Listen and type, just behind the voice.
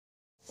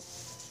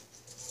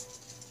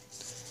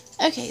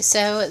Okay,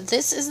 so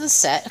this is the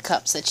set of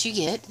cups that you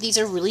get. These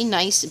are really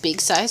nice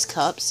big size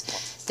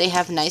cups. They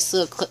have nice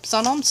little clips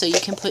on them so you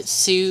can put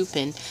soup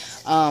and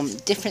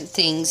different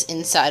things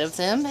inside of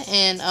them,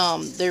 and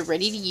they're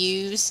ready to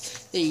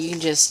use. You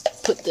can just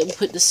put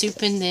the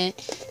soup in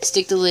it,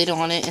 stick the lid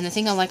on it, and the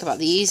thing I like about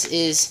these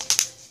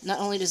is not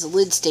only does the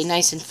lid stay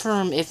nice and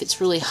firm, if it's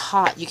really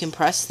hot you can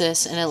press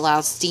this and it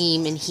allows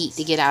steam and heat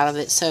to get out of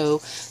it so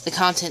the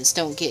contents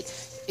don't get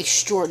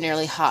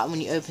extraordinarily hot.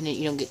 When you open it,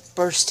 you don't get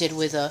bursted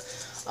with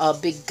a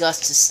big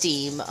gust of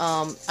steam.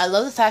 I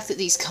love the fact that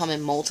these come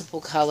in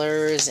multiple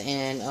colors,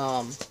 and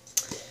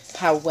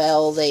how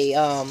well they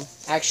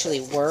actually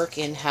work,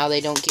 and how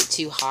they don't get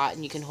too hot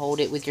and you can hold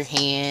it with your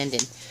hand.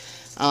 And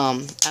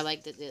I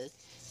like that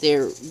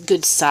they're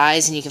good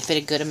size and you can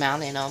fit a good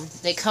amount in them.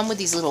 They come with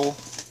these little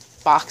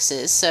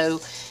boxes, so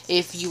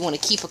if you want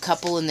to keep a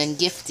couple and then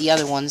gift the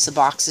other ones, the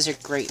boxes are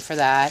great for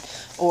that.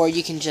 Or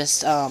you can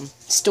just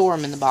store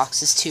them in the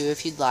boxes too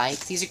if you'd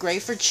like. These are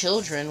great for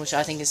children, which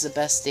I think is the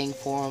best thing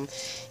for them,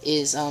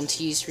 is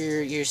to use for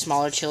your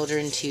smaller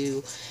children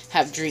to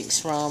have drinks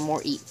from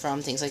or eat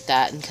from, things like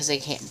that, and because they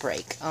can't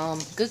break.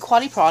 Good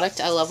quality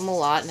product. I love them a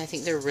lot, and I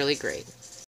think they're really great.